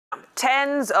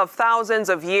Tens of thousands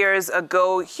of years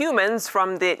ago, humans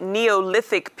from the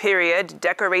Neolithic period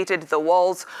decorated the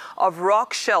walls of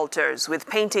rock shelters with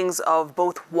paintings of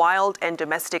both wild and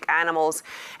domestic animals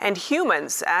and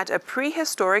humans at a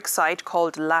prehistoric site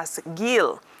called Laas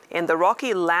Geel in the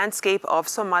rocky landscape of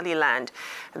Somaliland.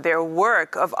 Their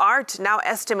work of art, now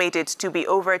estimated to be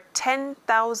over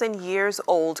 10,000 years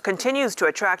old, continues to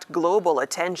attract global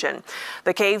attention.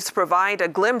 The caves provide a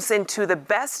glimpse into the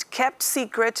best-kept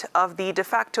secret of the de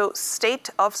facto state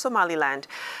of Somaliland.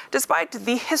 Despite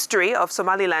the history of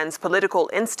Somaliland's political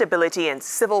instability and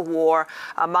civil war,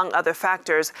 among other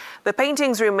factors, the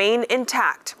paintings remain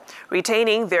intact,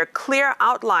 retaining their clear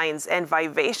outlines and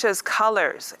vivacious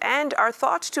colors, and are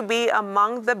thought to be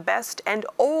among the best and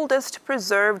oldest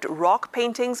preserved rock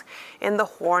paintings in the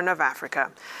Horn of Africa.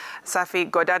 Safi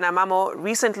Godana Mamo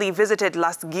recently visited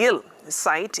Laas Geel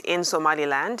site in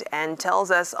Somaliland and tells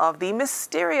us of the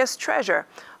mysterious treasure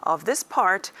of this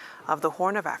part of the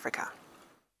Horn of Africa.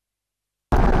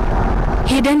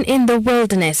 Hidden in the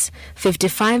wilderness,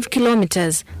 55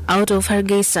 kilometers out of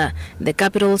Hargeisa, the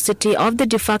capital city of the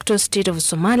de facto state of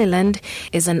Somaliland,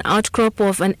 is an outcrop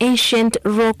of an ancient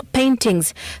rock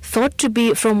paintings thought to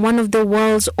be from one of the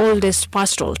world's oldest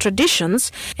pastoral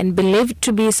traditions and believed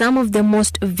to be some of the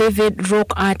most vivid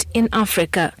rock art in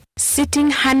Africa.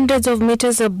 Sitting hundreds of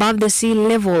meters above the sea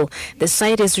level, the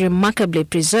site is remarkably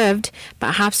preserved,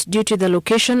 perhaps due to the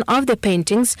location of the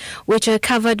paintings, which are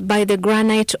covered by the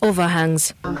granite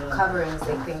overhangs.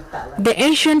 The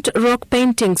ancient rock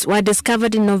paintings were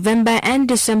discovered in November and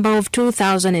December of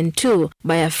 2002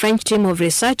 by a French team of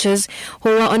researchers who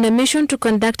were on a mission to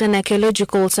conduct an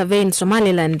archaeological survey in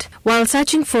Somaliland. While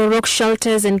searching for rock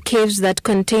shelters and caves that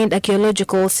contained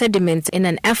archaeological sediments in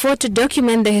an effort to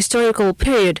document the historical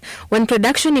period when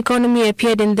production economy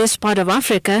appeared in this part of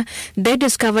Africa, they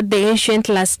discovered the ancient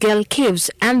Laas Geel caves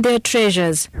and their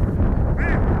treasures.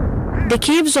 The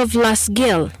caves of Laas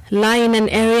Geel lie in an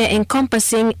area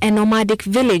encompassing a nomadic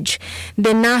village, the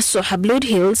Nasohablud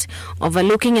Hills,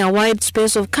 overlooking a wide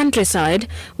space of countryside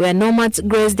where nomads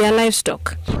graze their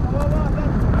livestock.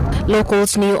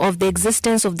 Locals knew of the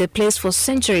existence of the place for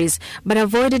centuries, but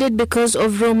avoided it because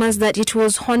of rumors that it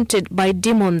was haunted by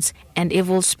demons and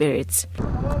evil spirits.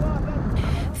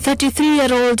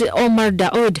 33-year-old Omar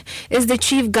Daoud is the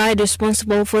chief guide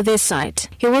responsible for this site.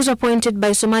 He was appointed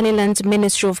by Somaliland's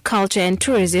Ministry of Culture and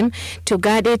Tourism to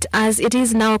guide it, as it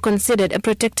is now considered a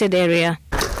protected area.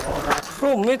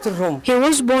 He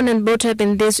was born and brought up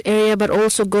in this area, but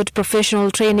also got professional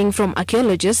training from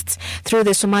archaeologists through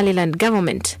the Somaliland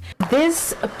government.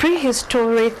 These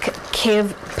prehistoric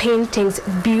cave paintings,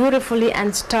 beautifully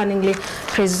and stunningly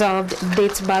preserved,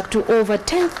 dates back to over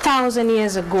 10,000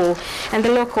 years ago, and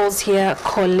the locals here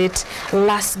call it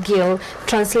Laas Geel,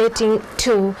 translating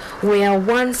to where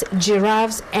once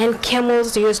giraffes and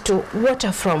camels used to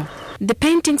water from. The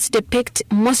paintings depict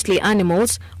mostly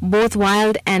animals, both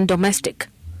wild and domestic.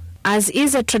 As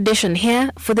is a tradition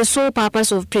here, for the sole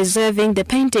purpose of preserving the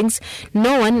paintings,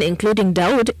 no one, including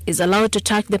Daoud, is allowed to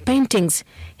touch the paintings.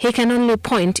 He can only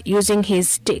point using his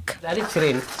stick.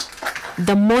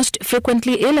 The most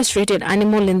frequently illustrated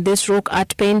animal in these rock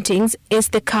art paintings is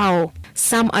the cow.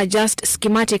 Some are just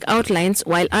schematic outlines,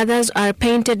 while others are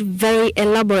painted very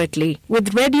elaborately,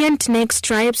 with radiant neck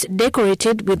stripes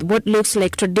decorated with what looks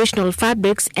like traditional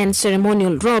fabrics and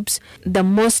ceremonial robes. The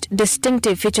most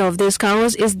distinctive feature of these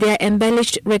cows is their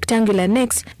embellished rectangular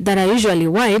necks that are usually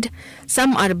wide.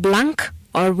 Some are blank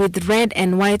or with red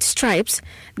and white stripes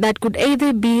that could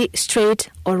either be straight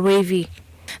or wavy.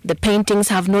 The paintings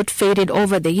have not faded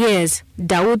over the years.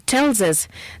 Daoud tells us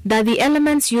that the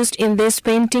elements used in these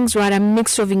paintings were a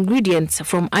mix of ingredients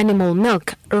from animal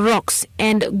milk, rocks,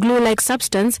 and glue-like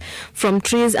substance from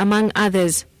trees, among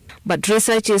others. But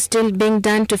research is still being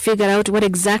done to figure out what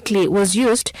exactly was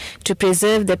used to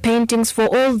preserve the paintings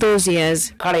for all those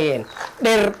years.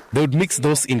 They would mix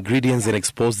those ingredients and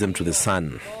expose them to the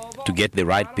sun to get the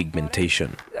right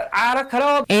pigmentation.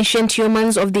 Ancient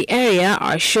humans of the area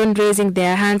are shown raising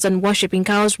their hands and worshipping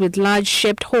cows with large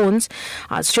shaped horns,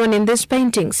 as shown in these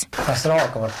paintings.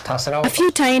 A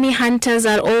few tiny hunters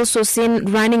are also seen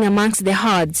running amongst the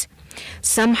herds.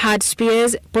 Some had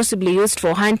spears, possibly used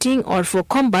for hunting or for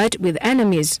combat with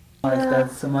enemies.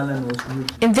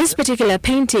 In this particular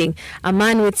painting, a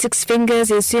man with 6 fingers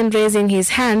is seen raising his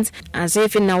hands as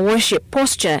if in a worship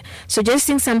posture,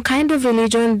 suggesting some kind of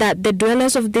religion that the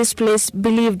dwellers of this place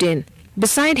believed in.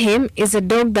 Beside him is a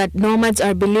dog that nomads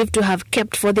are believed to have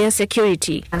kept for their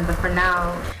security. But for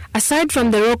now, aside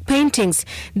from the rock paintings,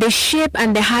 the shape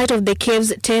and the height of the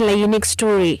caves tell a unique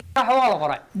story.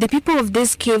 The people of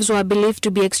these caves were believed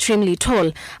to be extremely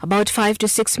tall, about 5 to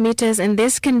 6 meters, and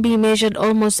this can be measured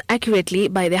almost accurately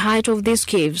by the height of these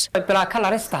caves.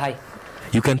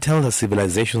 You can tell the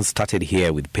civilization started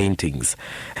here with paintings,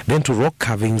 then to rock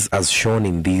carvings as shown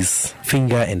in these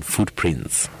finger and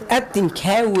footprints.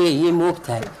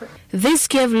 This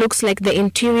cave looks like the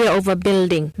interior of a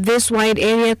building. This wide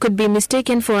area could be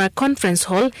mistaken for a conference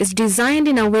hall. It's designed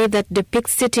in a way that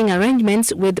depicts sitting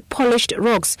arrangements with polished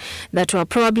rocks that were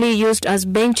probably used as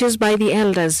benches by the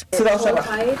elders.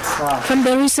 From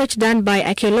the research done by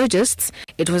archaeologists,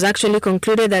 it was actually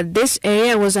concluded that this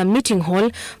area was a meeting hall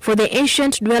for the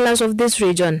ancient dwellers of this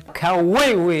region.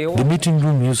 The meeting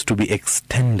room used to be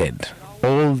extended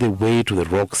all the way to the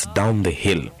rocks down the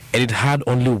hill, and it had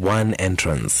only one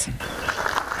entrance.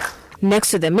 Next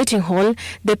to the meeting hall,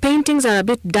 the paintings are a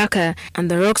bit darker,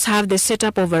 and the rocks have the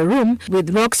setup of a room,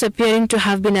 with rocks appearing to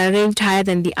have been arranged higher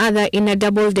than the other in a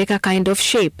double-decker kind of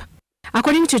shape.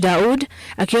 According to Daoud,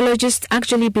 archaeologists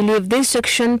actually believe this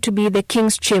section to be the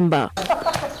king's chamber.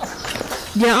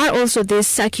 There are also these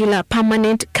circular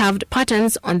permanent carved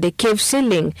patterns on the cave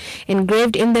ceiling,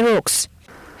 engraved in the rocks.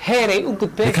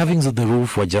 The carvings of the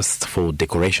roof were just for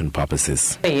decoration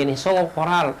purposes.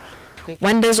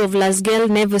 Wonders of Laas Geel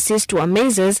never cease to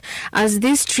amaze us, as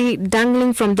this tree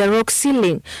dangling from the rock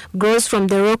ceiling grows from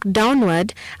the rock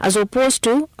downward as opposed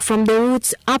to from the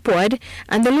roots upward,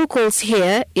 and the locals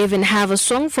here even have a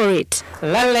song for it.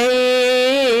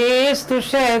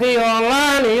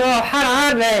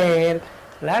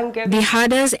 The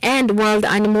herders and wild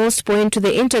animals point to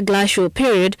the interglacial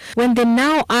period when the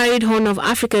now arid Horn of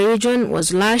Africa region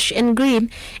was lush and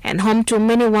green and home to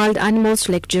many wild animals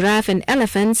like giraffe and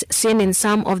elephants seen in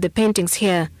some of the paintings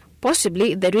here.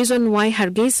 Possibly the reason why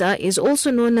Hargeisa is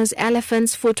also known as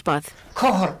Elephant's Footpath.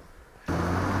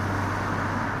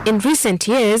 In recent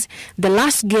years, the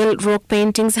Laas Geel rock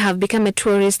paintings have become a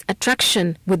tourist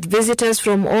attraction, with visitors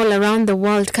from all around the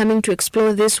world coming to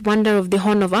explore this wonder of the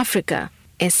Horn of Africa.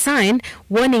 A sign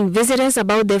warning visitors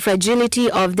about the fragility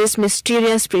of this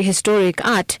mysterious prehistoric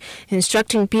art,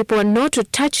 instructing people not to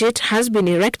touch it, has been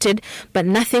erected, but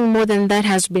nothing more than that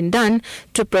has been done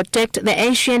to protect the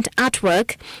ancient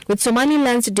artwork, with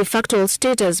Somaliland's de-facto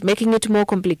status making it more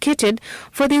complicated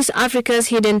for this Africa's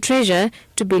hidden treasure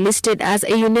to be listed as a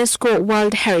UNESCO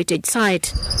World Heritage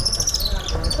Site.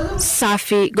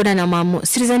 Safi Godana Mamo,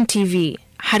 Citizen TV,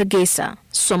 Hargeisa,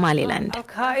 Somaliland.